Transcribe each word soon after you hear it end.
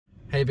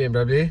Hey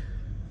BMW,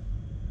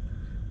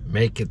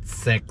 make it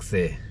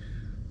sexy.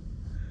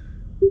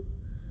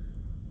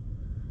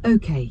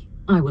 Okay,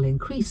 I will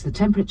increase the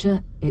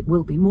temperature. It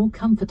will be more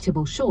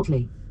comfortable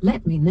shortly.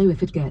 Let me know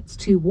if it gets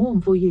too warm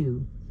for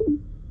you.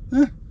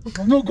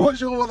 I'm not quite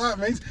sure what that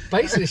means.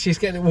 Basically, she's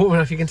getting it warm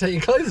enough you can take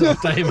your clothes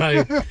off,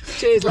 Damo.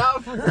 Cheers,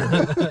 love.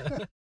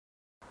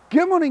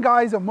 Good morning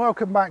guys, and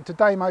welcome back to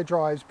Damo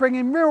Drives,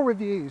 bringing real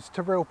reviews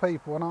to real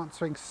people and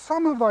answering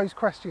some of those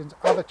questions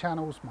other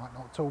channels might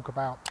not talk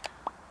about.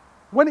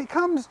 When it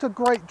comes to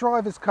great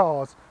drivers'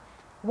 cars,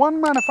 one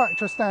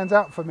manufacturer stands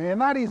out for me,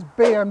 and that is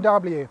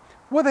BMW.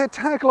 Well, their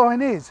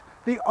tagline is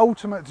the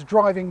ultimate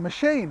driving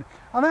machine,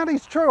 and that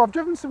is true. I've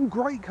driven some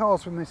great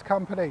cars from this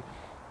company.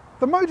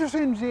 The motorist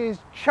industry is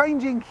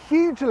changing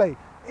hugely.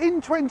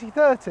 In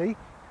 2030,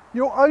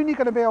 you're only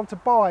going to be able to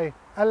buy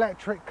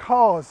electric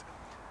cars.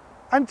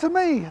 And to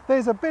me,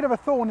 there's a bit of a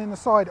thorn in the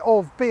side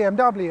of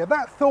BMW.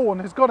 That thorn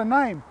has got a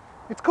name.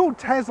 It's called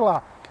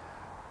Tesla.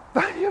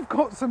 They have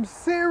got some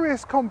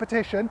serious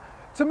competition.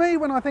 To me,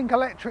 when I think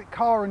electric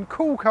car and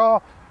cool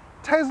car,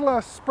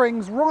 Tesla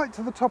springs right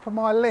to the top of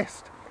my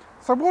list.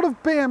 So what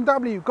have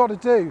BMW got to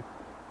do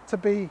to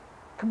be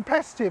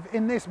competitive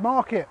in this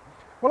market?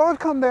 Well, I've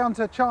come down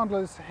to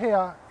Chandler's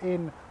here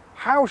in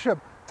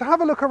Howsham to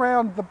have a look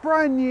around the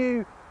brand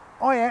new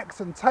iX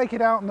and take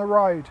it out on the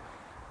road.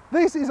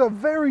 This is a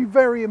very,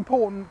 very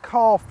important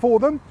car for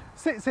them.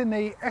 Sits in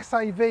the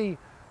SAV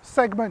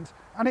segment,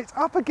 and it's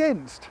up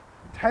against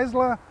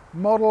Tesla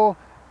Model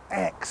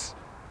X.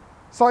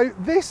 So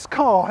this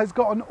car has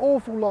got an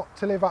awful lot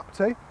to live up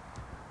to.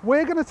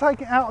 We're going to take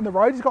it out on the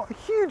road. It's got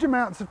huge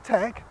amounts of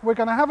tech. We're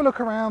going to have a look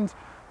around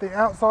the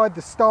outside,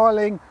 the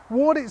styling,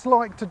 what it's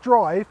like to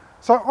drive.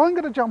 So I'm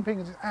going to jump in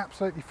because it's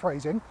absolutely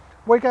freezing.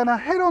 We're going to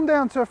head on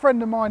down to a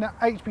friend of mine at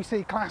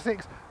HPC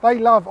Classics. They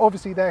love,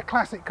 obviously, their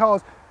classic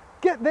cars.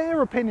 Get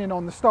their opinion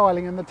on the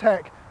styling and the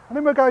tech, and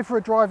then we'll go for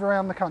a drive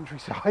around the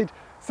countryside.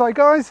 So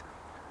guys,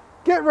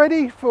 get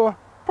ready for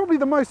probably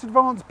the most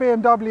advanced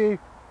BMW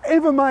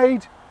ever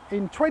made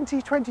in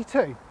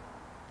 2022.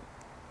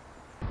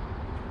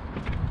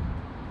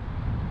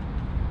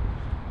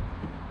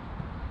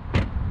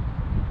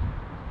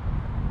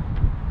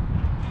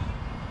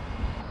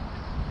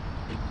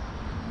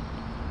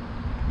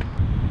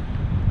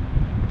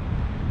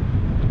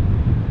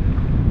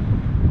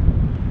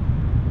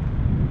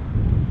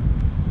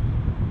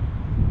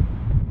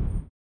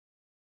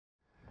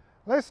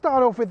 Let's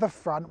start off with the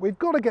front. We've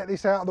got to get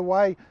this out of the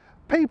way.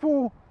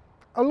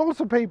 A lot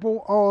of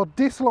people are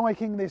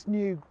disliking this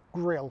new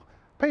grille.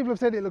 People have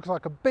said it looks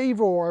like a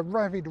beaver or a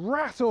rabid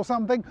rat or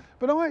something,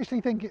 but I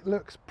actually think it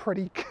looks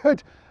pretty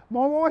good.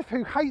 My wife,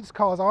 who hates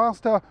cars, I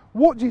asked her,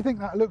 what do you think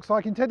that looks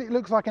like? And said it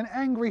looks like an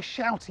angry,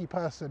 shouty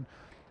person.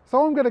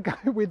 So I'm going to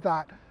go with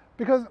that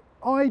because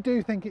I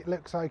do think it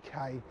looks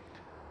okay.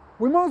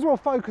 We might as well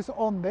focus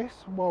on this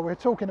while we're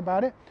talking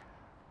about it.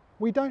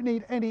 We don't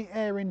need any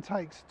air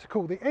intakes to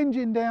cool the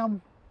engine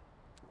down.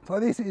 So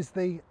this is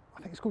the, I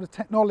think it's called a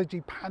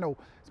technology panel.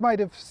 It's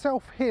made of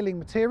self-healing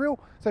material.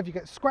 So if you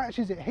get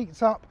scratches, it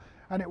heats up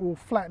and it will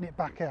flatten it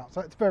back out.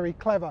 So it's very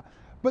clever.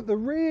 But the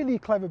really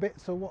clever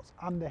bits are what's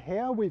under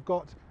here. We've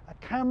got a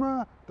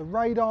camera, the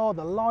radar,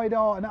 the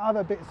LiDAR, and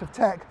other bits of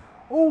tech,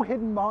 all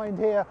hidden behind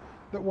here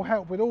that will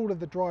help with all of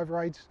the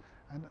driver aids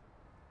and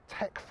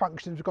tech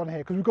functions we've got in here,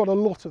 because we've got a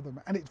lot of them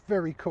and it's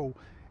very cool.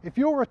 If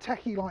you're a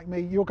techie like me,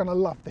 you're going to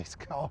love this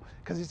car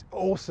because it's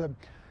awesome.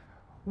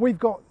 We've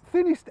got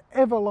thinnest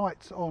ever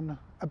lights on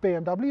a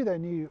BMW, they're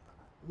new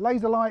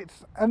laser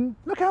lights, and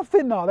look how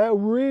thin they are. They're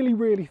really,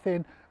 really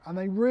thin, and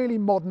they really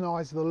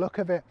modernise the look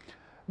of it.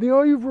 The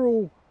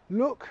overall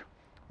look,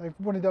 they've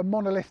wanted a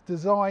monolith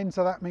design,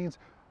 so that means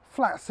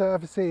flat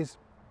surfaces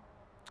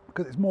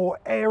because it's more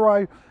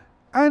aero.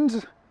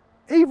 And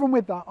even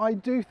with that, I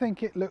do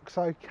think it looks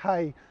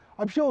okay.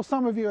 I'm sure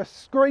some of you are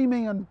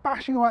screaming and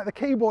bashing away at the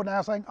keyboard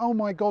now saying, oh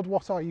my God,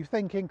 what are you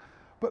thinking?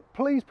 But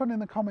please put in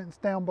the comments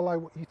down below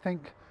what you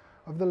think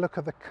of the look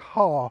of the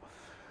car.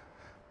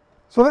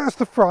 So that's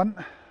the front.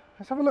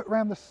 Let's have a look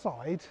around the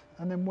side,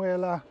 and then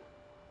we'll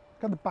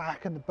go the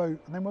back and the boot,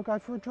 and then we'll go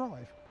for a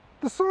drive.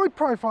 The side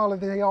profile of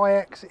the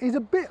iX is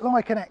a bit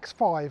like an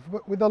X5,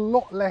 but with a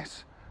lot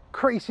less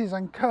creases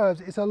and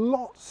curves. It's a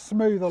lot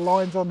smoother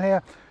lines on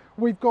here.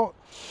 We've got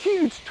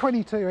huge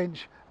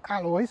 22-inch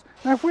alloys.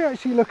 Now if we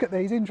actually look at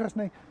these,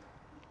 interestingly,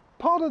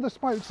 part of the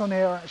spokes on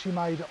here are actually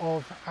made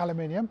of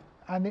aluminium,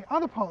 and the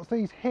other parts,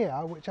 these here,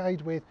 which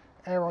aid with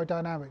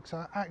aerodynamics,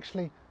 are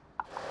actually,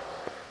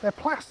 they're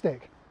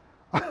plastic.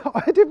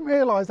 I didn't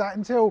realise that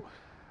until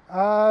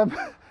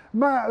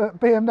Matt at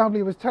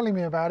BMW was telling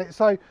me about it.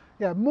 So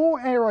yeah, more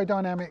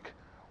aerodynamic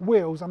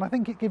wheels, and I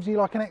think it gives you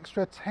like an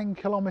extra 10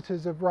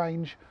 kilometers of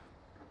range.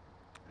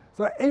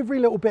 So every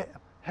little bit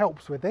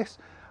helps with this.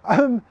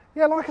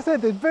 Yeah, like I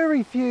said, there's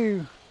very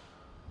few,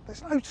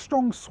 there's no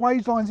strong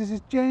swage lines. This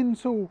is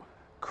gentle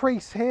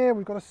crease here.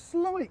 We've got a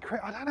slight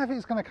crease. I don't know if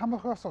it's going to come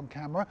across on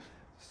camera.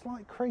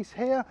 Slight crease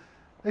here.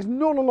 There's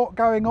not a lot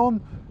going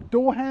on.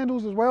 Door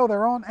handles as well,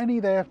 there aren't any.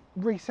 They're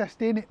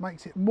recessed in. It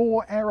makes it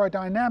more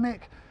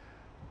aerodynamic.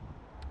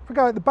 If we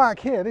go at the back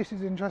here, this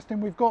is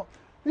interesting.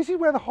 This is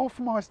where the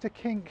Hofmeister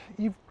kink,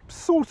 you've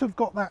sort of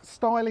got that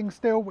styling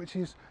still, which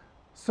is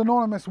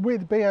synonymous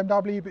with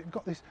BMW, but you've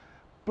got this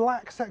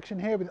black section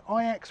here with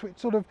IX, which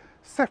sort of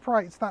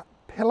separates that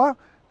pillar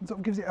and sort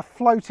of gives it a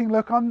floating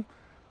look. I'm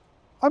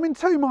in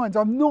two minds.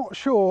 I'm not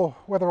sure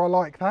whether I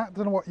like that.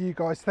 Don't know what you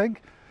guys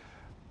think.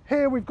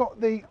 Here we've got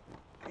the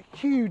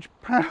huge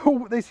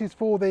panel. This is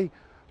for the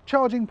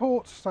charging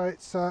ports, so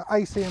it's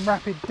AC and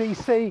rapid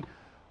DC.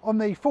 On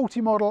the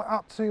 40 model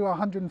up to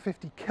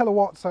 150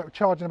 kilowatts, so it'll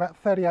charge in about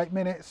 38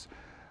 minutes.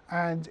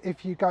 And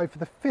if you go for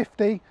the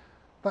 50,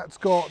 that's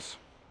got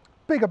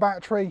bigger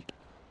battery,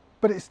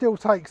 but it still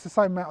takes the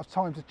same amount of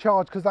time to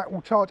charge because that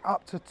will charge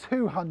up to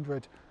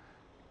 200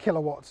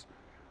 kilowatts.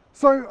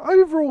 So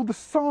overall the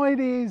side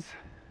it's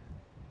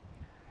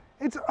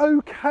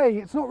okay.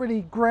 It's not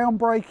really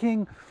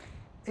groundbreaking.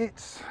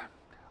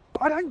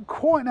 I don't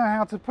quite know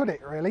how to put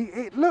it really.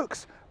 It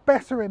looks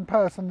better in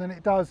person than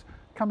it does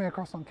coming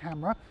across on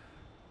camera.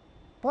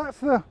 But that's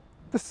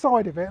the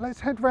side of it. Let's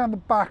head round the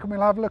back and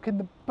we'll have a look in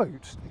the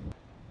boot.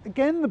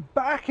 Again, the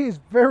back is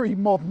very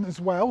modern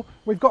as well.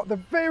 We've got the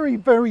very,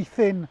 very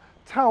thin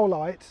tail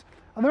lights,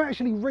 and they're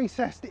actually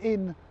recessed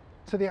in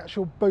to the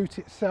actual boot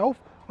itself.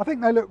 I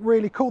think they look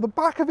really cool. The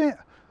back of it,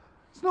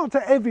 it's not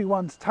to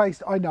everyone's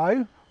taste, I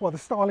know. Well, the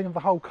styling of the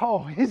whole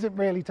car isn't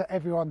really to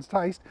everyone's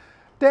taste.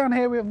 Down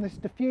here we have this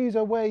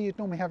diffuser where you'd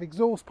normally have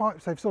exhaust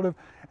pipes. They've sort of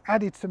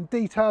added some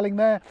detailing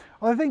there.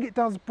 I think it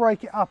does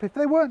break it up. If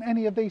there weren't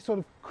any of these sort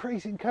of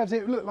creasing curves,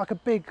 it would look like a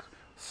big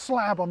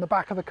slab on the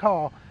back of the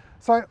car.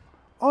 So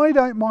I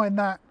don't mind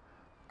that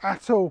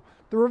at all.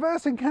 The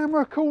reversing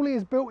camera coolly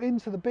is built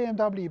into the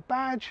BMW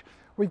badge.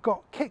 We've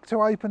got kick to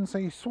open, so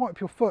you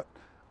swipe your foot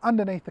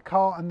underneath the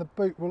car and the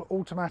boot will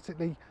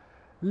automatically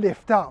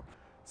lift up.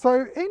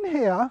 So in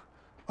here,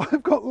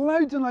 I've got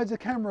loads and loads of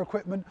camera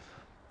equipment.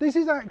 This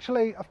is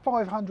actually a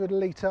 500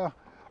 litre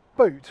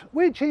boot,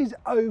 which is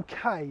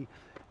okay.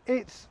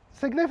 It's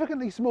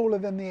significantly smaller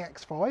than the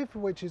X5,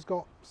 which has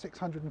got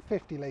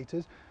 650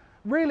 litres.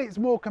 Really, it's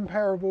more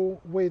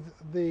comparable with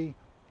the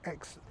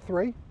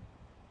X3.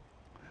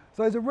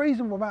 So there's a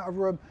reasonable amount of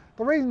room.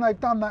 The reason they've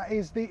done that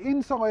is the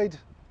inside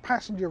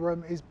passenger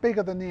room is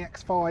bigger than the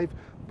X5,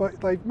 but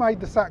they've made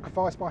the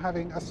sacrifice by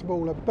having a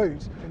smaller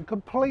boot. And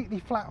completely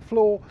flat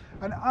floor,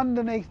 and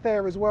underneath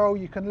there as well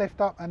you can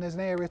lift up and there's an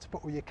area to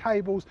put all your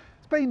cables.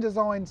 It's been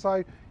designed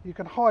so you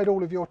can hide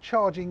all of your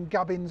charging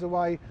gubbins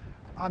away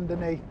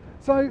underneath.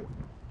 So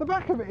the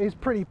back of it is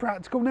pretty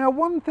practical. Now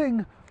one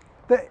thing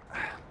that,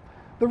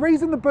 the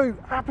reason the boot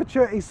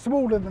aperture is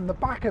smaller than the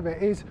back of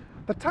it is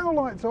the tail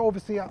lights are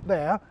obviously up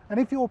there, and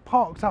if you're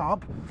parked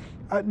up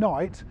at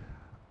night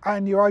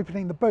and you're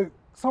opening the boot,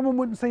 someone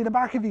wouldn't see the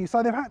back of you.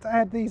 So they've had to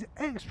add these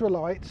extra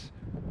lights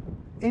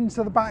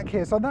into the back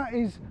here. So that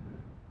is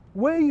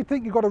where you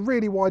think you've got a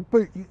really wide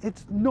boot,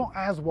 it's not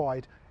as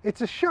wide.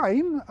 It's a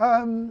shame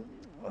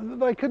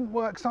they couldn't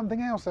work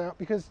something else out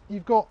because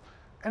you've got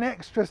an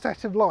extra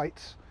set of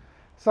lights.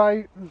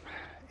 So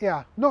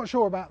yeah, not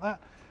sure about that,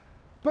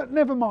 but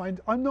never mind.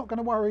 I'm not going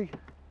to worry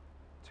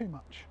too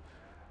much.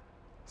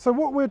 So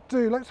what we'll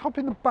do, let's hop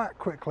in the back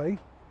quickly,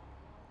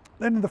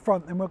 then in the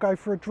front, then we'll go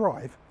for a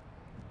drive.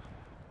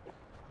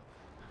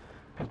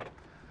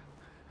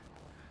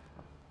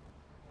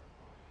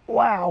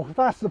 Wow,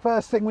 that's the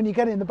first thing when you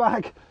get in the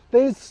back.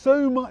 There's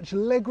so much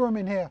legroom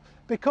in here.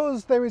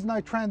 Because there is no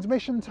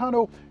transmission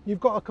tunnel, you've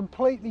got a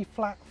completely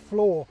flat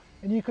floor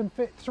and you can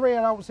fit 3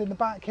 adults in the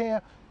back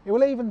here. It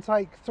will even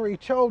take 3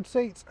 child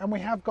seats, and we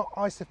have got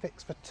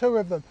Isofix for 2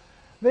 of them.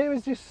 There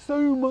is just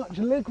so much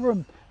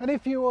legroom. And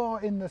if you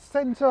are in the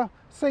center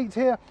seat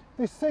here,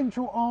 this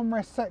central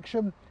armrest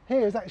section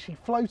here is actually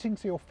floating,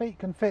 so your feet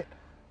can fit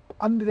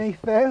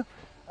underneath there.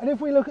 And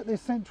if we look at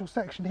this central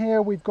section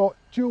here, we've got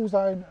dual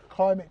zone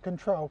climate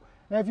control.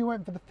 Now if you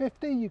went for the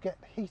 50, you get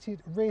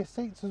heated rear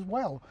seats as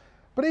well.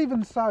 But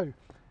even so,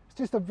 it's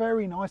just a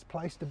very nice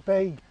place to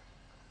be.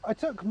 I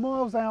took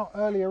Miles out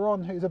earlier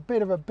on, who's a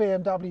bit of a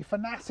BMW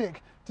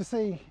fanatic, to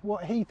see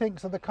what he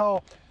thinks of the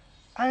car.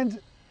 And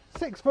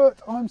 6 foot,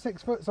 I'm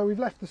 6 foot, so we've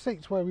left the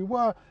seats where we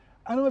were.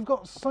 And I've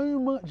got so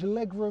much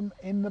legroom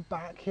in the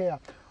back here.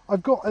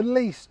 I've got at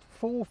least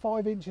 4 or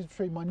 5 inches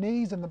between my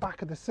knees and the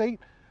back of the seat.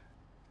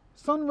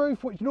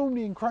 Sunroof, which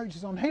normally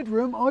encroaches on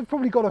headroom, I've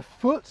probably got a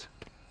foot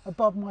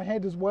above my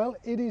head as well.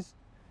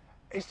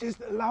 It's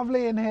just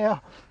lovely in here.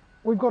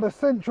 We've got a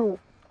central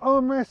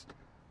armrest.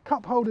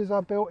 Cup holders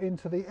are built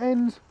into the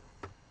end,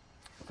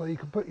 so you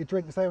can put your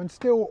drinks there and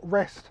still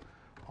rest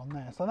on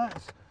there. So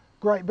that's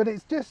great, but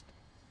it's just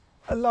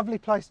a lovely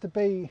place to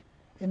be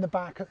in the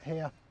back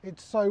here.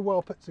 It's so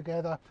well put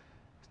together.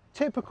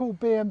 Typical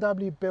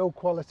BMW build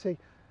quality,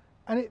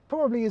 and it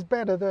probably is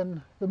better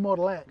than the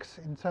Model X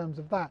in terms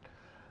of that.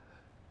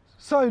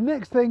 So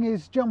next thing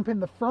is jump in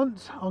the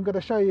front. I'm going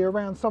to show you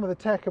around some of the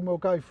tech and we'll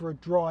go for a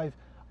drive.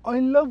 I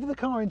love the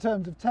car in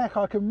terms of tech.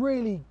 I can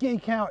really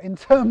geek out in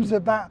terms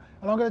of that,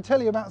 and I'm going to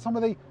tell you about some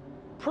of the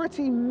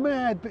pretty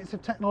mad bits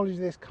of technology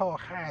this car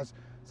has.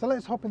 So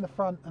let's hop in the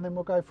front and then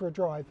we'll go for a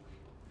drive.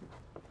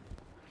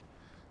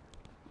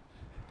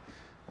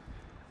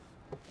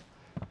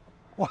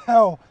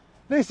 Well,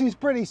 this is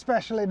pretty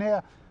special in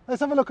here. Let's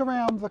have a look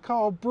around the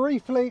car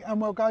briefly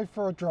and we'll go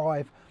for a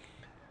drive.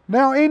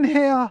 Now in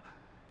here,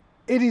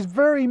 it is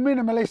very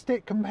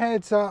minimalistic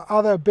compared to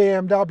other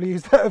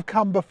BMWs that have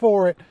come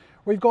before it.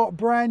 We've got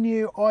brand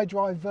new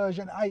iDrive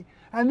version 8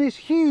 and this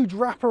huge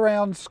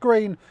wraparound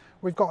screen.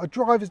 We've got a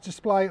driver's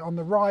display on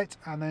the right,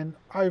 and then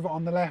over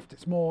on the left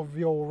it's more of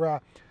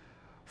your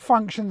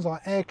functions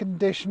like air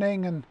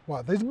conditioning, and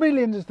well, there's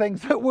millions of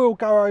things that we'll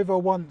go over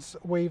once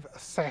we've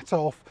set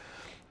off.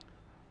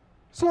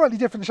 Slightly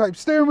different shaped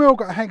steering wheel,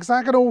 got a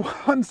hexagonal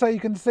one so you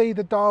can see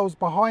the dials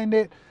behind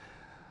it.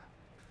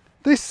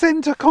 This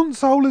center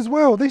console as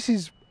well,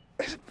 it's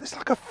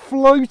like a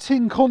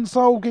floating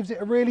console, gives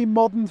it a really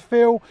modern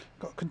feel.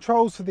 Got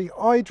controls for the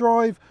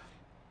iDrive.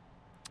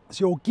 It's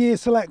your gear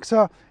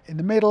selector in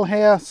the middle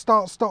here,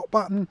 start stop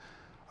button,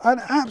 an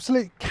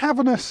absolute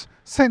cavernous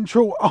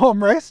central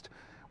armrest,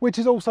 which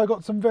has also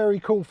got some very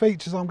cool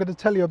features I'm going to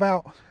tell you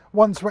about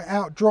once we're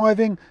out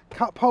driving.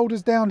 Cup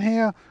holders down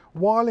here,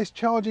 wireless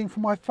charging for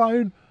my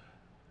phone.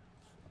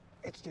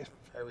 It's just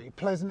very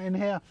pleasant in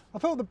here. I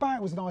thought the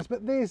back was nice,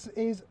 but this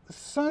is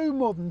so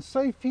modern,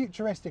 so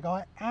futuristic.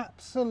 I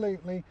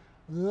absolutely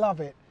love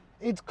it.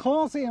 It's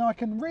classy and I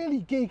can really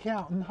geek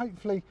out, and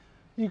hopefully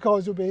you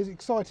guys will be as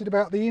excited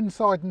about the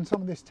inside and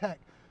some of this tech.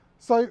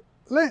 So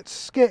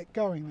let's get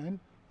going then.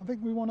 I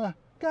think we want to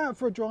go out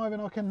for a drive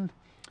and I can,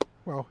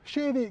 well,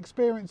 share the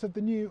experience of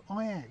the new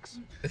iX.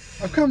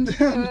 I've come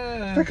down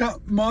to pick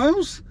up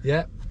Miles.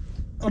 Yeah.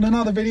 On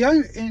another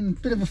video, in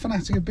a bit of a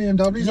fanatic of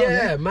BMWs.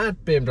 Yeah, mad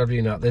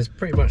BMW nut. There's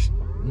pretty much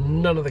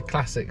none of the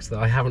classics that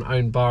I haven't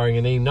owned, barring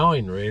an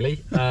E9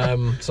 really.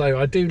 So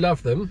I do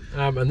love them,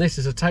 and this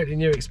is a totally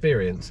new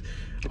experience.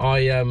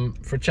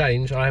 For a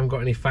change, I haven't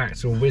got any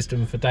facts or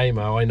wisdom for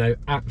Damo. I know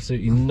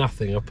absolutely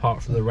nothing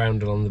apart from the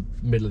roundel on the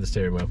middle of the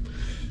steering wheel.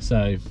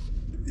 So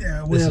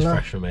yeah, this is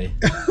fresh for me.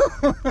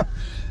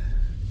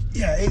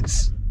 Yeah,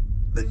 it's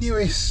the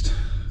newest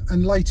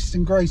and latest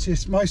and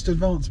greatest, most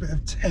advanced bit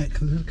of tech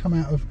that has come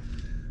out of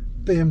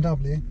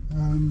BMW.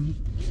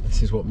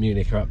 This is what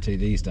Munich are up to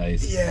these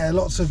days. Yeah,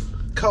 lots of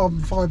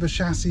carbon fibre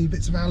chassis,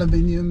 bits of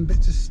aluminium,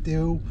 bits of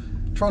steel,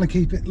 trying to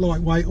keep it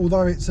lightweight,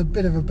 although it's a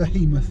bit of a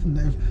behemoth, and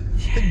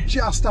they're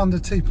just under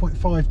 2.5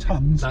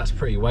 tonnes. That's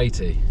pretty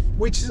weighty.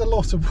 Which is a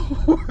lot of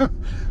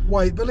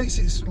weight, but at least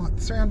it's like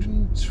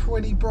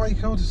 320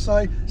 brake, I would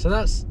say. So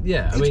that's,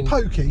 yeah, I mean,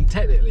 pokey.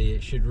 Technically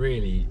it should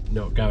really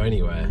not go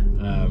anywhere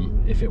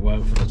if it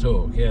weren't for the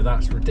torque. Yeah,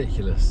 that's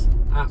ridiculous.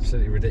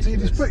 Absolutely ridiculous. So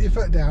you just put your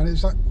foot down,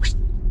 it's like whoosh,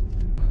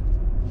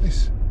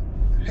 this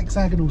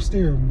hexagonal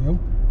steering wheel.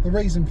 The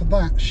reason for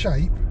that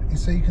shape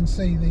is so you can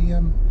see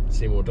the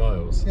see more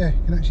dials. Yeah,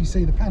 you can actually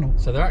see the panel.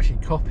 So they're actually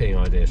copying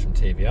ideas from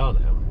TVR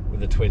now with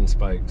the twin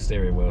spoke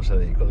steering wheel, so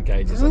that you've got the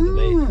gauges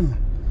underneath.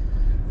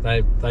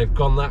 They've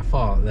gone that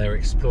far. They're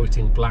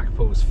exploiting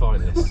Blackpool's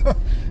finest.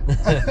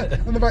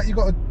 And the back you've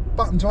got a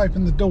button to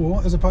open the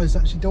door as opposed to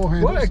actually door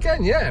handles. Well,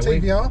 again, yeah,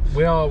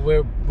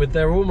 TVR.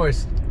 They're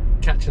almost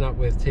catching up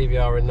with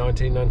TVR in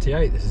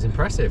 1998. This is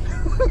impressive.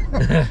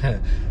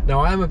 No,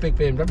 I am a big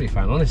BMW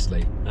fan,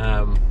 honestly,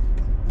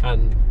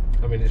 and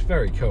I mean it's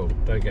very cool.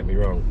 Don't get me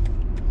wrong,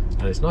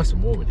 and it's nice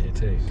and warm in here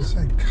too. It's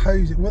so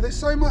cosy. Well, there's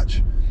so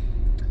much.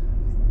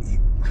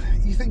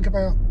 You think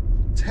about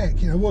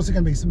tech, you know, what's it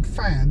going to be? Some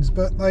fans,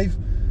 but they've,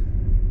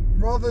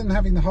 rather than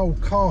having the whole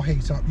car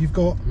heat up, you've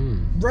got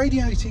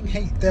radiating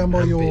heat down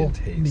by your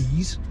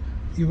knees.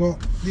 You've got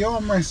the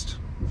armrest,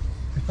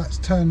 if that's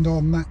turned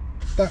on, that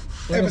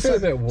well,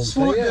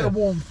 slight bit of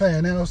warmth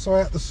there now, so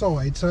out the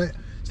side, so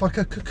it's like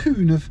a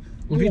cocoon of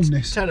warmness. If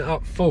you turn it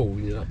up full,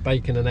 you know, like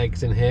bacon and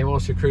eggs in here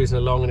whilst you're cruising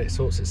along, and it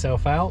sorts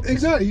itself out.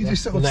 Exactly, you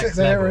just sort of sit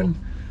there level. And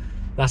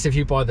that's if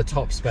you buy the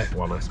top spec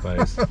one, I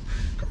suppose. Got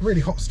a really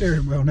hot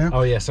steering wheel now.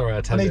 Oh yeah, sorry, I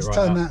need to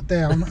turn that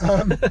down.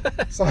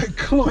 So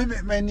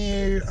climate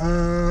menu.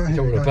 Don't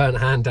want a burnt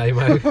hand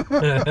Damo.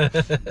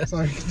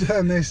 So you can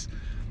turn this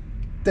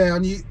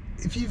down.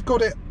 If you've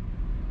got it,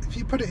 if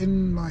you put it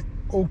in like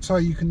auto,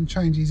 you can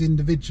change these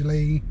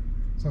individually.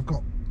 So I've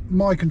got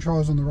my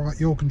controls on the right,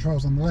 your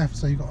controls on the left.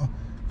 So you've got a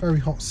very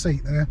hot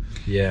seat there.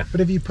 Yeah.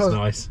 But if you put,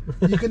 nice.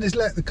 You can just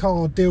let the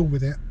car deal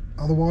with it.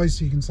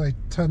 Otherwise, you can say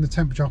turn the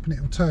temperature up and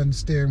it will turn the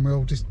steering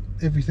wheel, just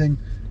everything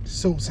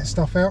sorts its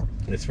stuff out.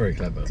 It's very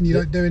clever. And you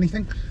don't do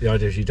anything. The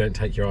idea is you don't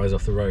take your eyes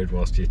off the road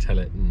whilst you tell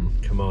it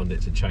and command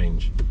it to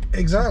change.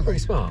 Exactly.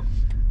 It's pretty smart.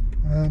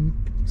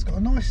 It's got a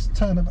nice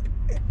turn of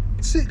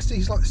 60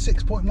 is like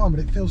 6.1, but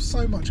it feels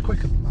so much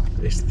quicker than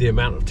that. It's the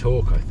amount of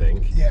torque, I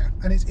think. Yeah,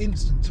 and it's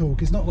instant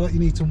torque. It's not like you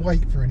need to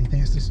wait for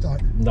anything. It's just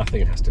like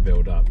nothing has to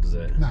build up, does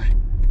it? No.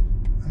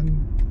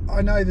 And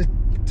I know the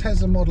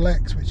Tesla Model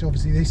X, which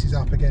obviously this is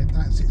up against,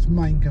 that's its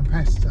main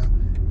competitor,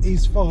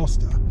 is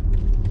faster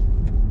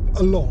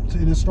a lot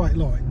in a straight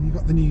line. You've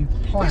got the new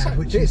Plaid,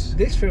 which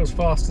this feels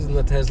faster than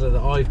the Tesla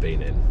that I've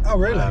been in. Oh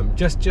really?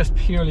 Just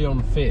purely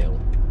on feel.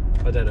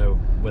 I don't know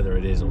whether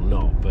it is or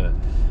not, but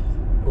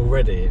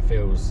already it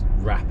feels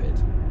rapid.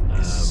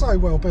 It's so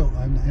well built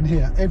though in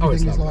here.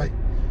 Everything is like,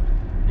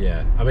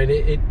 yeah, I mean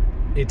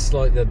it's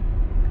like the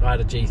I had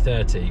a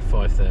G30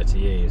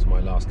 530e as my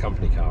last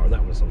company car, and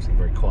that was obviously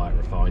very quiet,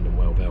 refined, and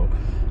well built.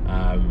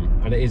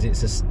 And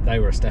they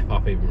were a step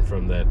up even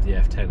from the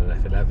F10 and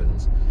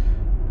F11s.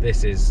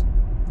 This is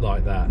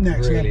like that,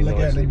 next really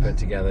level nicely again, put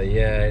together.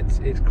 Yeah,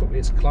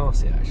 it's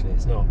classy actually.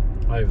 It's not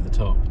over the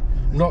top.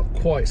 I'm not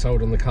quite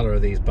sold on the colour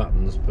of these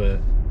buttons, but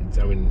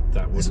I mean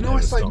that wouldn't. It's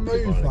nice they've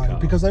moved though,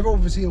 because they've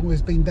obviously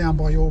always been down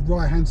by your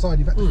right hand side.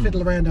 You've had to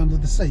fiddle around under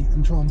the seat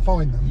and try and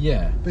find them.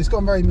 Yeah, but it's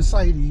gone very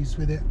Mercedes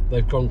with it.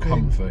 They've gone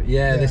comfort.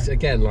 Yeah, this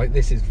again, like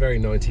this is very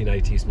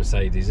 1980s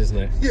Mercedes, isn't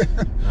it? Yeah.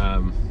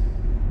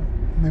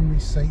 Memory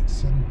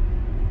seats, and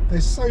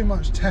there's so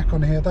much tech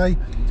on here.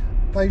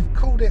 They've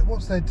called it,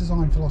 what's their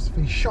design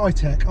philosophy?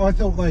 Shy-tech. I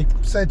thought they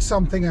said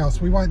something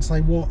else. We won't say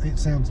what it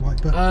sounds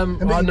like, but I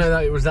know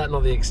that was that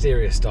not the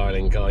exterior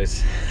styling,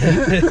 guys.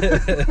 Yeah,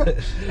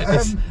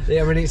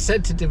 I mean it's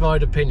said to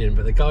divide opinion,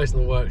 but the guys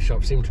in the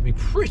workshop seem to be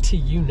pretty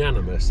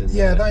unanimous in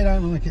they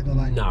don't like it, do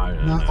they? No,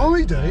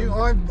 I do.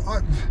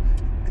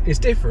 It's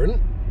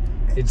different.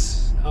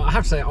 I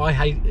have to say,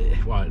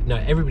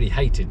 everybody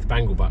hated the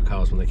Banglebutt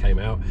cars when they came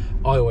out.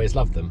 I always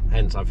loved them,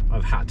 hence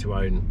I've had to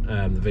own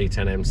the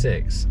V10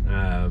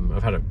 M6.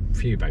 I've had a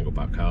few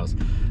Banglebutt cars.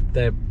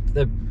 They're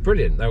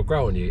brilliant. They'll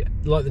grow on you,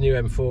 like the new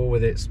M4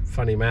 with its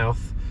funny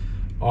mouth.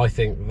 I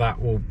think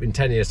that will, in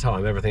 10 years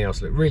time, everything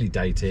else will look really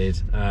dated,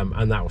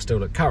 and that will still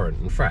look current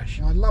and fresh.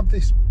 I love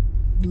this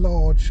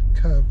large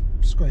curved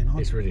screen.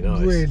 It's really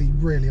nice.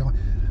 Really nice.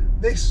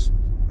 This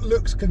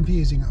looks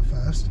confusing at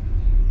first.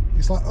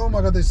 It's like, oh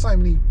my god, there's so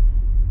many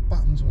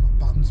buttons, well not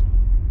buttons,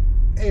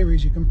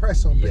 areas you can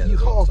press on, but you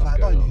halve that,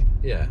 don't you?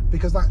 Yeah.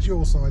 Because that's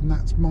your side and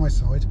that's my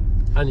side.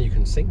 And you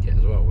can sync it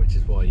as well, which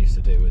is what I used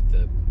to do with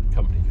the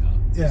company car.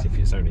 Yeah. If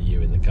it's only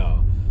you in the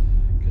car,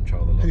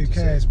 control the lock. Who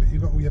cares? But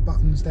you've got all your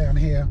buttons down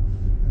here.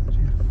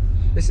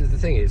 This is the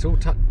thing, it's all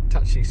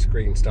touchy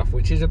screen stuff,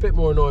 which is a bit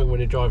more annoying when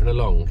you're driving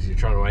along because you're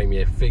trying to aim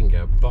your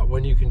finger, but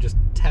when you can just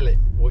tell it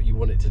what you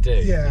want it to do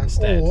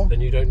instead, then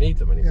you don't need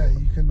them anymore. Yeah,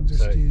 you can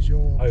just use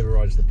your...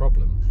 Overrides the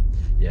problem.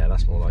 Yeah,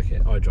 that's more like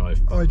it. I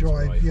drive,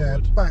 yeah,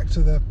 forward. Back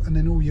to the... and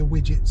then all your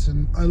widgets,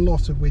 and a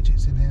lot of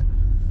widgets in here.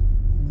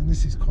 And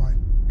this is quite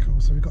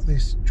cool. So we've got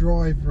this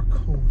drive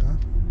recorder.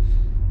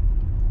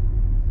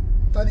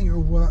 Don't think it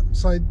will work.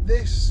 So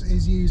this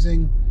is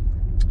using...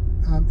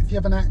 if you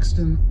have an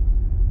accident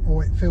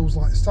or it feels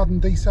like sudden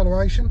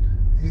deceleration,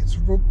 it's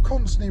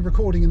constantly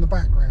recording in the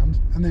background,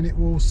 and then it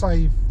will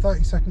save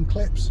 30-second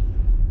clips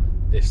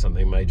if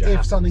something major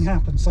happens. Something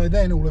happens. So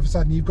then all of a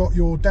sudden you've got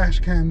your dash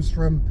cams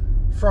from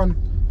front,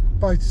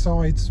 both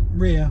sides,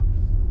 rear.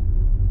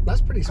 That's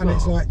pretty smart. And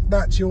it's like,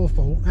 that's your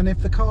fault. And if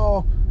the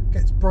car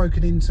gets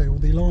broken into or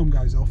the alarm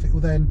goes off, it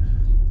will then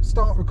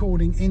start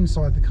recording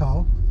inside the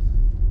car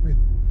with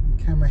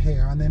the camera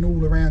here and then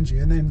all around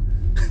you, and then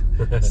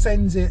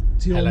sends it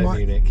to your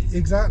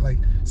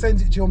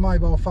sends it to your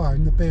mobile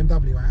phone, the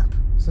BMW app,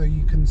 so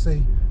you can see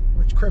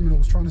which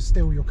criminal's trying to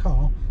steal your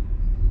car,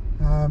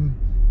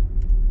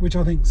 which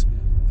I think's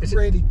a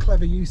really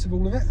clever use of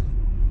all of it.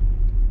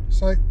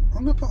 So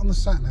I'm going to put on the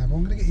sat nav.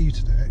 I'm going to get you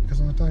to do it because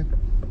I don't.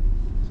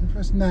 So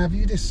press nav.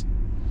 You just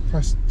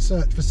press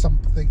search for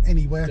something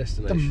anywhere.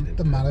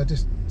 Doesn't matter.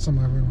 Just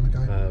somewhere we want to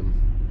go.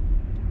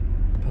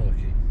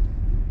 Parking.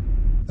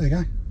 There you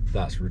go.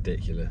 That's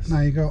ridiculous.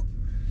 Now you got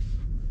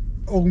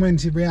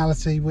augmented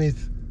reality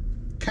with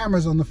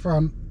cameras on the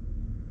front.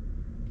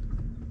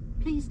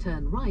 Please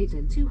turn right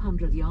in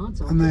 200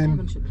 yards on and then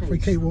Devonshire Place. If we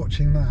keep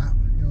watching that,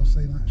 you'll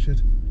see that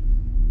should.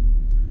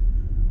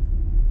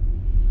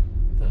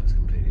 That's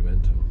completely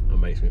mental. That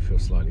makes me feel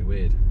slightly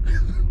weird.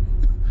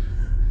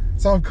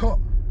 So I've got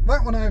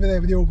that one over there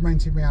with the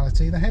augmented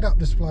reality. The head-up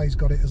display's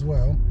got it as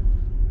well.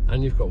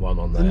 And you've got one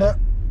on there. And look,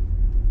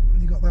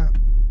 you got that.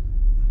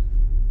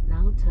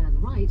 Now turn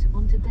right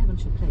onto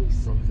Devonshire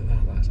Place. Oh, look at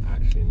that, that's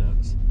actually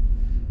nuts.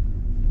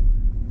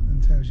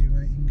 And tells you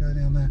where you can go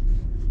down there.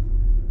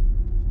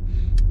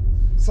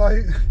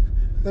 So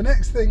the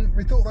next thing,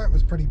 we thought that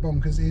was pretty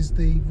bonkers, is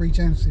the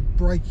regenerative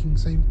braking.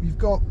 So you've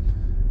got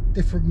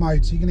different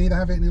modes. You can either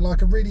have it in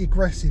like a really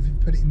aggressive, you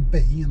put it in B,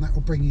 and that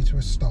will bring you to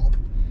a stop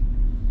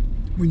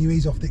when you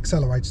ease off the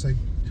accelerator. So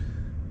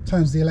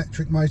turns the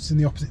electric motors in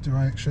the opposite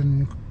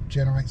direction,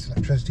 generates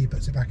electricity,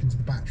 puts it back into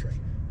the battery.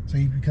 So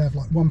you can have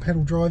like one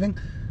pedal driving,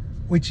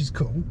 which is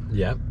cool.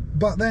 Yeah.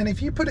 But then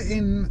if you put it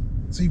in,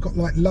 so you've got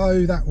like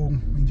low, that will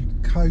mean you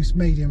can coast.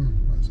 Medium,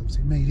 well, it's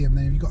obviously medium.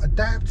 Then you've got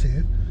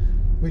adaptive,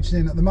 which is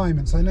in at the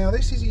moment. So now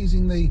this is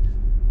using the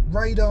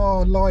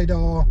radar,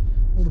 LiDAR,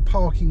 all the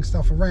parking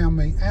stuff around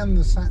me, and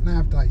the sat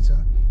nav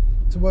data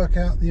to work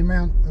out the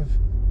amount of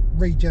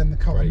regen the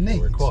car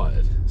needs.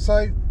 Required.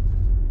 So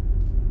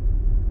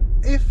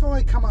if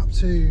I come up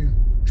to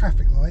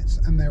traffic lights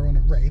and they're on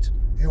a red,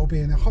 it will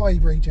be in a high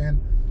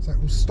regen, so it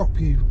will stop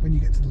you when you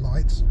get to the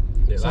lights.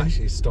 It'll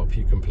actually stop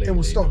you completely. It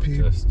will stop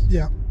you,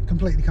 yeah,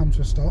 completely come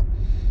to a stop.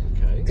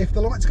 Okay. If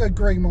the lights go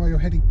green while you're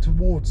heading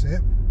towards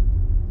it,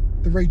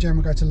 the regen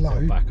will go to low.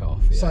 It'll back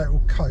off, yeah. So it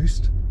will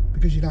coast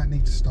because you don't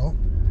need to stop.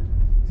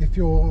 If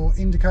you're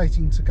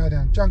indicating to go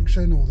down a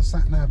junction, or the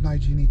sat nav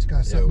knows you need to go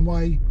a certain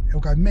way,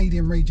 it'll go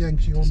medium regen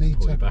because you'll need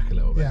pull to you back a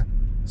little bit. Yeah,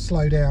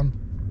 slow down.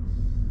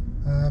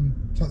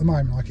 So at the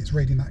moment, like, it's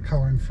reading that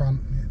car in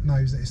front, it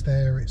knows that it's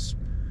there. It's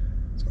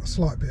got a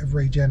slight bit of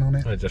regen on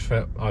it.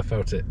 I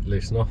felt it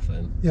loosen off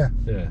then. Yeah,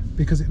 yeah,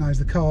 because it knows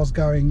the car's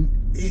going.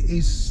 It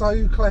is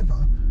so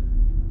clever,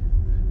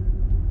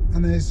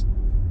 and it's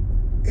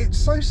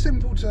so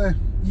simple to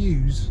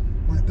use.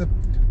 Like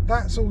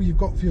that's all you've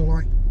got for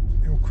your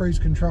cruise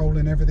control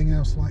and everything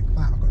else like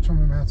that. I've got to try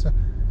and remember how to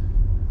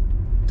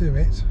do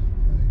it.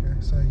 There you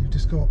go. So you've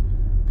just got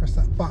press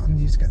that button.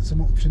 You just get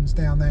some options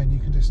down there, and you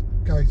can just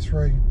go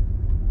through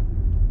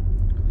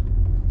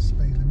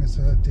speed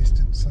limiter,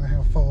 distance, so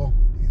how far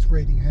it's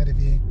reading ahead of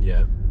you.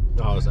 Yeah.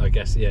 I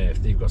guess, yeah,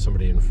 if you've got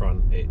somebody in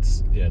front,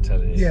 it's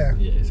telling you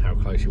it's how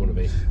close you want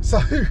to be.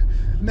 So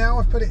now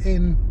I've put it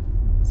in,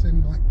 it's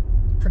in like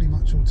pretty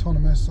much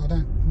autonomous. I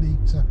don't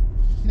need to,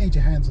 you need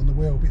your hands on the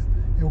wheel, but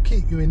it'll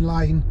keep you in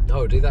lane.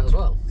 Oh, do that as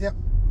well? Yep.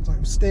 So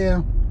it'll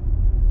steer,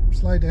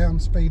 slow down,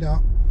 speed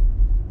up.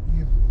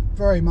 You're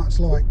very much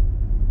like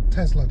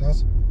Tesla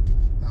does.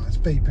 Oh, it's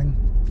beeping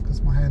because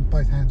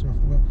both hands are off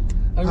the wheel.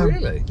 Oh,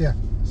 really? Yeah.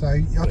 So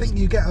I think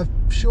you get a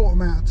short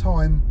amount of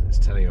time. It's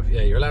telling you,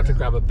 you're allowed to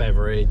grab a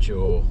beverage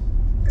or...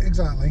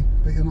 Exactly,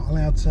 but you're not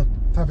allowed to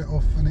have it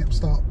off, and it'll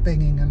start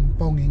binging and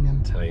bonging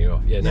and... Telling you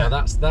off. Yeah, now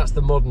that's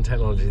the modern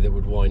technology that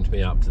would wind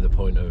me up to the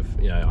point of,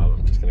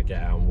 I'm just going to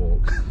get out and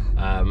walk.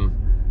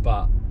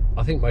 But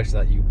I think most of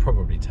that you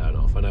probably turn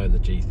off. I know in the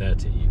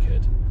G30 you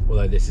could.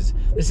 Although this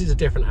is a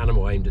different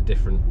animal aimed at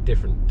different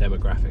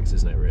demographics,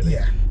 isn't it, really?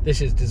 Yeah.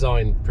 This is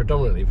designed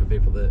predominantly for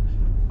people that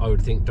I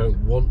would think don't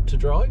want to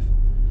drive.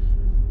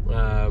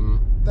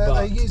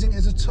 They're using it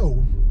as a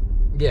tool,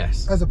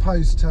 yes, as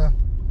opposed to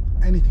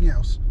anything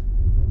else.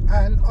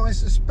 And I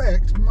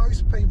suspect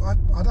most people,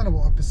 I don't know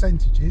what a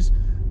percentage is,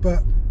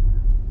 but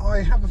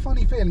I have a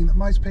funny feeling that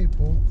most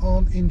people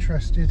aren't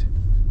interested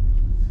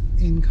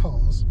in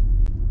cars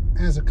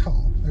as a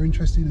car. They're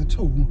interested in a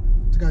tool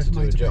to go from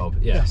A to B. Job.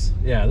 Yes,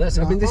 yeah. That's.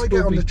 I mean, this I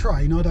get on the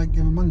train. I don't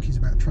give a monkeys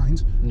about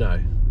trains.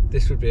 No,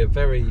 this would be a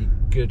very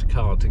good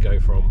car to go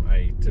from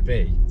A to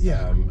B.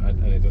 Yeah,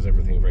 and it does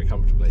everything very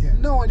comfortably. Yeah,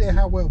 no idea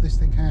how well this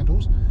thing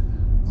handles.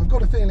 I've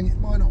got a feeling it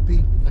might not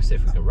be. Let's see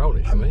if we can roll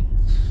it, shall we?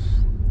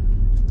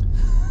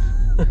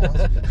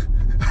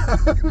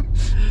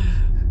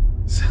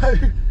 So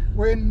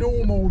we're in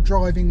normal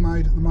driving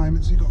mode at the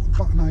moment. So you've got the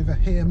button over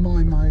here,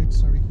 my mode,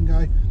 so we can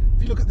go.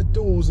 If you look at the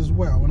doors as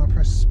well, when I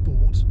press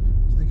sport, so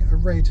they get a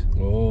red.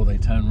 Oh, they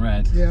turn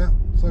red. Yeah.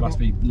 So must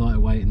be lighter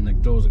weight, and the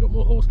doors have got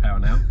more horsepower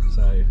now.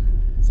 So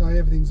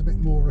everything's a bit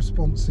more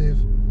responsive.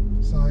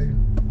 So.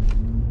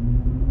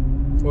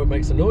 Oh, it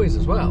makes a noise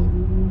as well.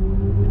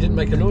 It didn't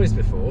make a noise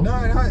before. No,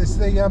 it's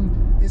the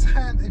it's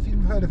Han. If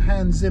you've heard of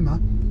Hans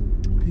Zimmer,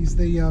 he's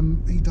the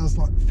he does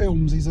like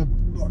films.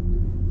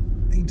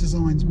 He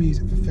designs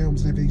music for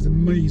films and everything. He's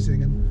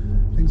amazing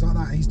and things like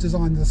that. He's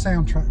designed the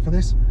soundtrack for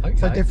this. Okay.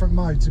 So different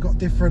modes. They've got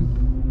different.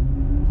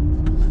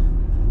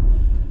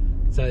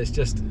 So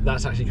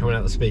that's actually coming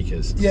out the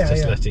speakers. Yeah,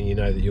 just letting you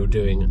know that you're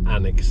doing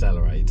an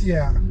accelerate.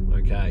 Yeah.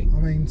 Okay. I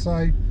mean,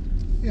 so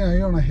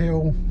you're on a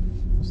hill.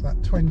 What's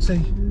that?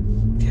 20.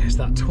 Yes,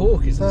 that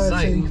torque is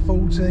 30, insane.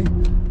 40.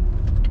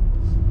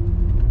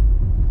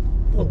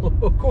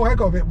 Cool, I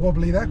got a bit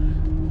wobbly there.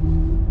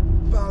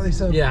 But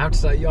it's yeah, I have to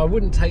say, I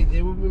wouldn't take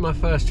it. Wouldn't be my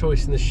first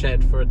choice in the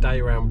shed for a day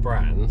around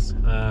Brands.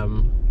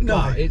 No,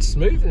 but it's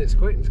smooth and it's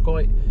quick.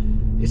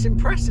 It's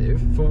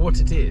impressive for what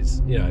it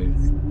is.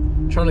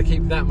 Trying to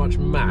keep that much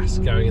mass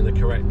going in the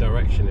correct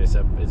direction is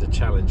a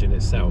challenge in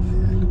itself.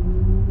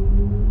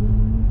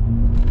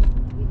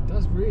 It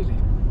does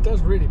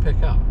really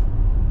pick up.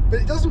 But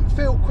it doesn't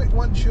feel quick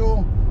once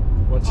you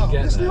get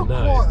there. It's not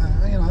quite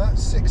there.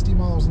 That's 60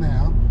 miles an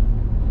hour.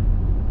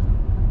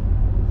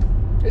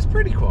 It's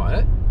pretty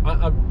quiet.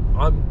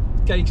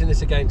 I'm gauging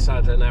this against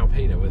an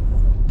Alpina with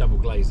double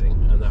glazing,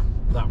 and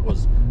that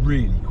was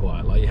really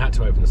quiet. Like, you had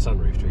to open the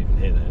sunroof to even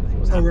hear that anything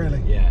was happening. Oh,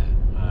 really? Yeah.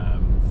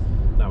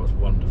 That was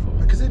wonderful.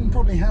 Because in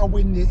probably how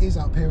windy it is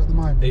up here at the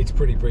moment. It's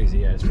pretty breezy.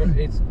 Yeah. It's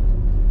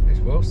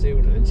well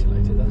sealed and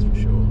insulated. That's for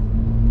sure.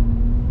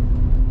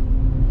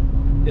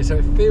 Yeah, so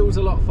it feels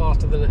a lot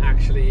faster than it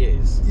actually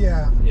is.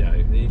 Yeah.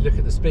 You look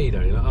at the speed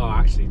and you're like, oh,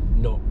 actually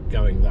not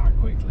going that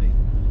quickly.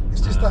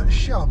 It's just that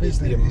shove,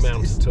 isn't it? It's the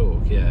amount of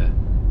torque, yeah.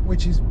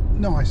 Which is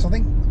nice. I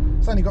think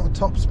it's only got a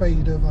top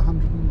speed of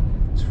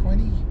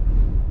 120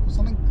 or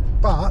something.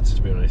 But,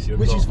 to be honest,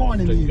 which is fine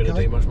in the UK. You're going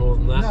to do much more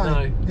than that.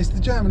 No. It's the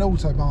German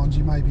autobahns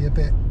you may be a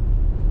bit,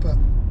 but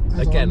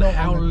again,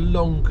 how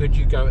long could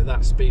you go at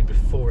that speed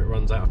before it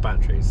runs out of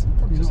batteries?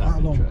 Probably just not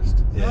that long.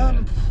 Interest.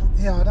 Yeah.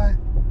 I don't.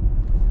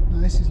 No,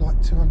 this is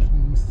like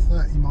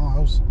 230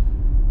 miles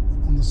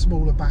on the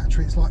smaller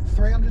battery. It's like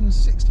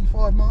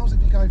 365 miles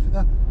if you go for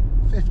the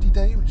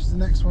 50D, which is the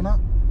next one up,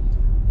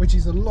 which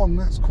is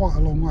that's quite a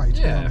long way,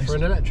 to be honest. For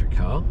an electric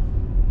car,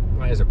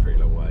 that is a pretty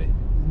long way.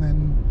 And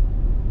then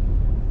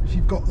if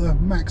you've got the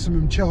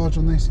maximum charge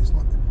on this, it's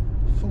like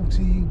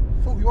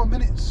 41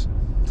 minutes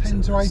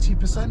 10 to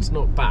 80%. That's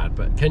not bad,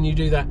 but can you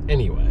do that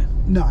anywhere?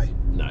 No.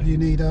 No. You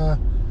need a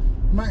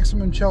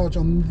maximum charge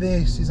on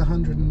this is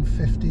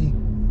 150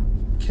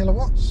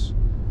 kilowatts.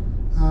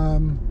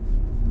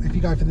 If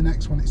you go for the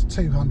next one, it's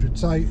 200.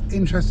 So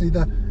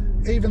interestingly,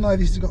 even though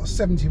this has got a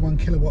 71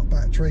 kilowatt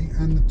battery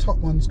and the top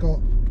one's got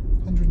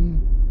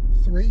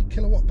 103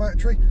 kilowatt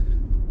battery,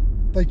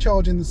 they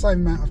charge in the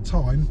same amount of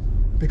time,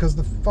 because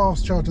the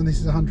fast charge on this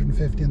is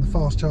 150 and the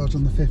fast charge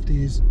on the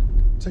 50 is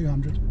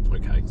 200.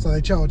 Okay. So they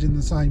charge in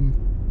the same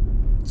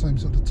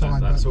sort of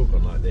time. That's all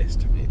gone like this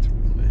to me, to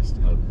be honest.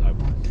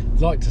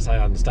 I'd like to say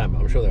I understand,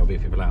 but I'm sure there'll be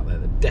people out there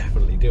that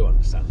definitely do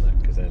understand that,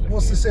 because they're looking.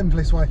 What's the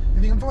simplest way?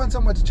 If you can find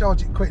somewhere to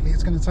charge it quickly,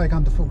 it's going to take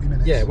under 40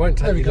 minutes. Yeah, it won't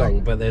take you long,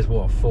 but there's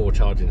what, 4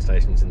 charging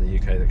stations in the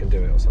UK that can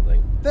do it or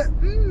something.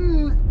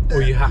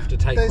 Or you have to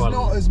take one. There's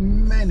not as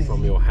many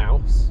from your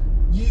house.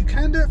 You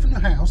can do it from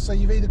your house, so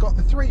you've either got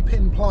the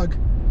 3-pin plug,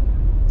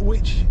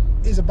 which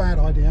is a bad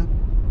idea.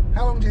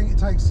 How long do you think it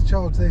takes to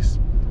charge this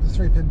with a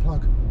 3-pin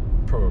plug?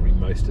 Probably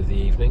most of the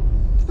evening.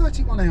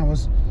 31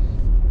 hours.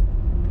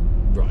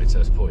 Right, so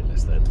it's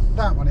pointless then.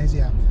 That one is,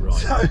 yeah. Right.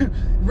 So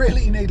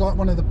really you need like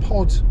one of the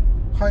pod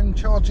home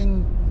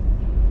charging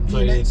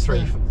units. So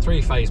you need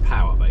three-phase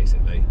power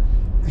basically.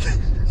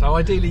 So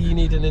ideally you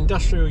need an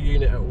industrial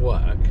unit at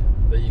work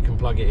that you can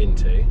plug it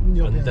into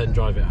and then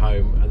drive it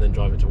home and then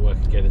drive it to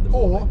work again in the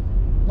morning.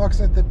 Or, like I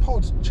said, the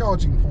pod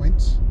charging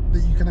points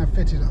that you can have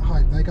fitted at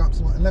home, they go up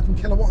to like 11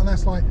 kilowatt, and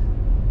that's like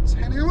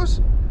 10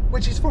 hours,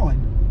 which is fine.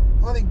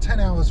 I think 10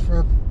 hours for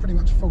a pretty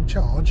much full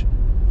charge.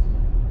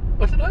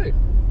 I don't know.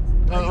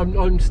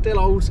 I'm still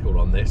old school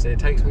on this. It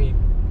takes me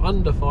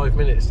under 5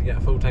 minutes to get a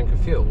full tank of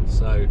fuel,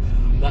 so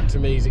that to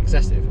me is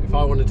excessive. If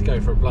I wanted to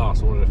go for a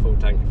blast, I wanted a full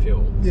tank of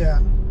fuel. Yeah.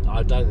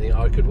 I don't think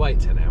I could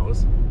wait 10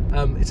 hours.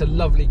 It's a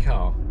lovely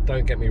car,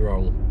 don't get me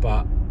wrong,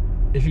 but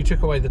if you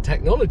took away the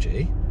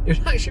technology, it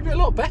would actually be a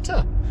lot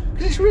better,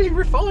 because it's really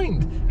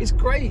refined. It's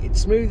great,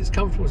 it's smooth, it's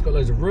comfortable, it's got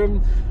loads of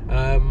room.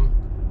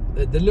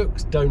 The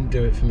looks don't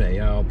do it for me,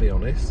 I'll be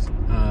honest.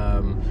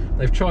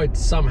 They've tried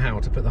somehow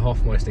to put the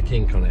Hofmeister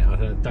kink on it.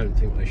 I don't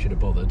think they should have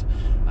bothered.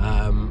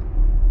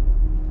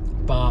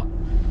 But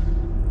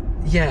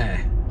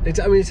yeah, it's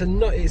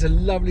a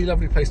lovely,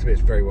 lovely place to be.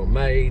 It's very well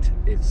made.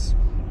 It's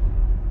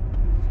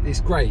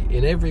great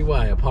in every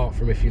way, apart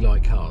from if you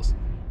like cars.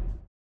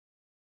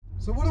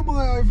 So what are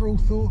my overall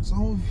thoughts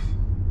of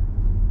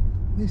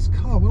this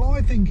car? Well,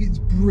 I think it's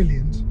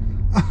brilliant.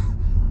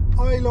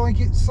 I like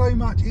it so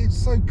much. It's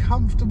so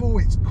comfortable.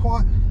 It's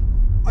quite.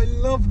 I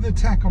love the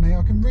tech on it.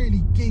 I can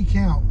really geek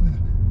out with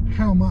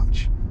how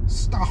much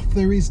stuff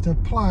there is to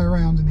play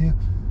around in here,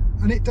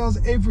 and it does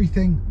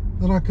everything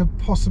that I could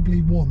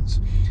possibly want.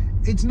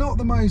 It's not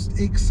the most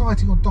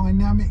exciting or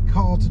dynamic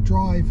car to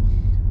drive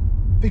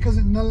because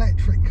it's an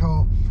electric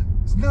car.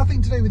 It's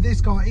nothing to do with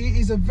this car. It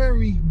is a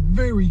very,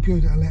 very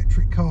good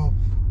electric car,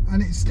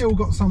 and it's still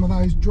got some of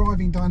those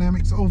driving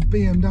dynamics of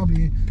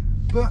BMW.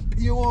 But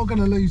you are going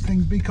to lose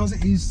things because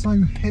it is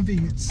so heavy.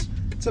 It's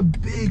a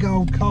big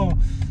old car.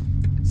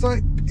 So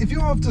if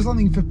you're after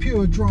something for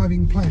pure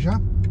driving pleasure,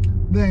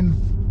 then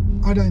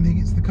I don't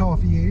think it's the car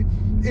for you.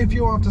 If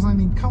you're after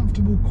something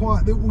comfortable,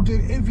 quiet, that will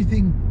do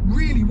everything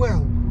really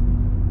well,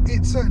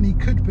 it certainly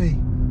could be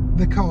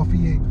the car for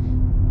you.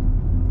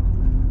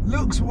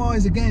 Looks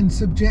wise, again,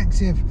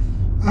 subjective.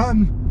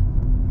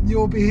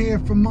 You'll be here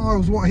for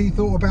Miles what he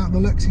thought about the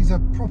looks. He's a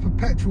proper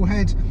petrol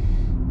head,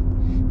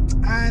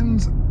 and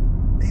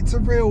it's a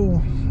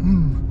real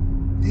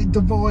it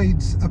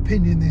divides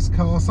opinion, this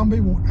car. Some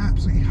people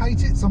absolutely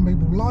hate it, some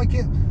people like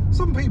it,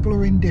 some people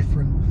are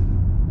indifferent.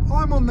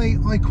 I'm on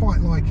the I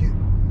quite like it.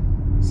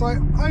 So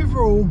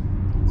overall,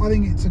 I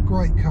think it's a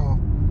great car.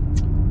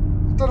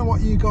 I don't know what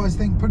you guys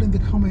think, put in the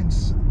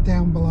comments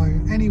down below.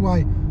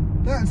 Anyway,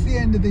 that's the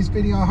end of this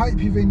video. I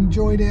hope you've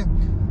enjoyed it.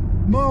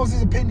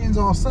 Miles's opinions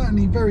are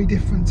certainly very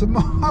different to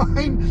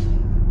mine,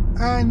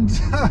 and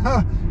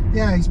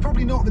yeah, he's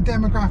probably not the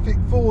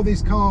demographic for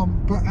this car,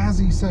 but as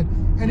he said.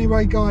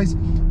 Anyway guys,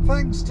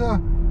 thanks to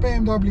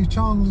BMW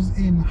Channels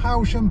in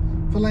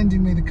Howsham for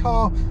lending me the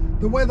car.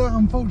 The weather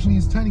unfortunately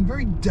is turning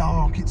very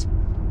dark. It's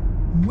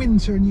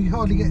winter and you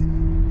hardly get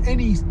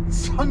any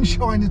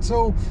sunshine at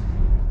all.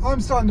 I'm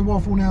starting to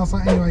waffle now, so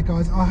anyway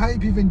guys, I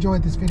hope you've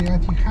enjoyed this video.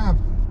 If you have,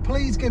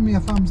 please give me a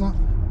thumbs up.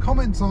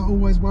 Comments are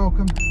always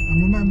welcome,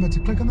 and remember to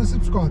click on the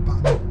subscribe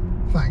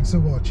button. Thanks for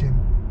watching.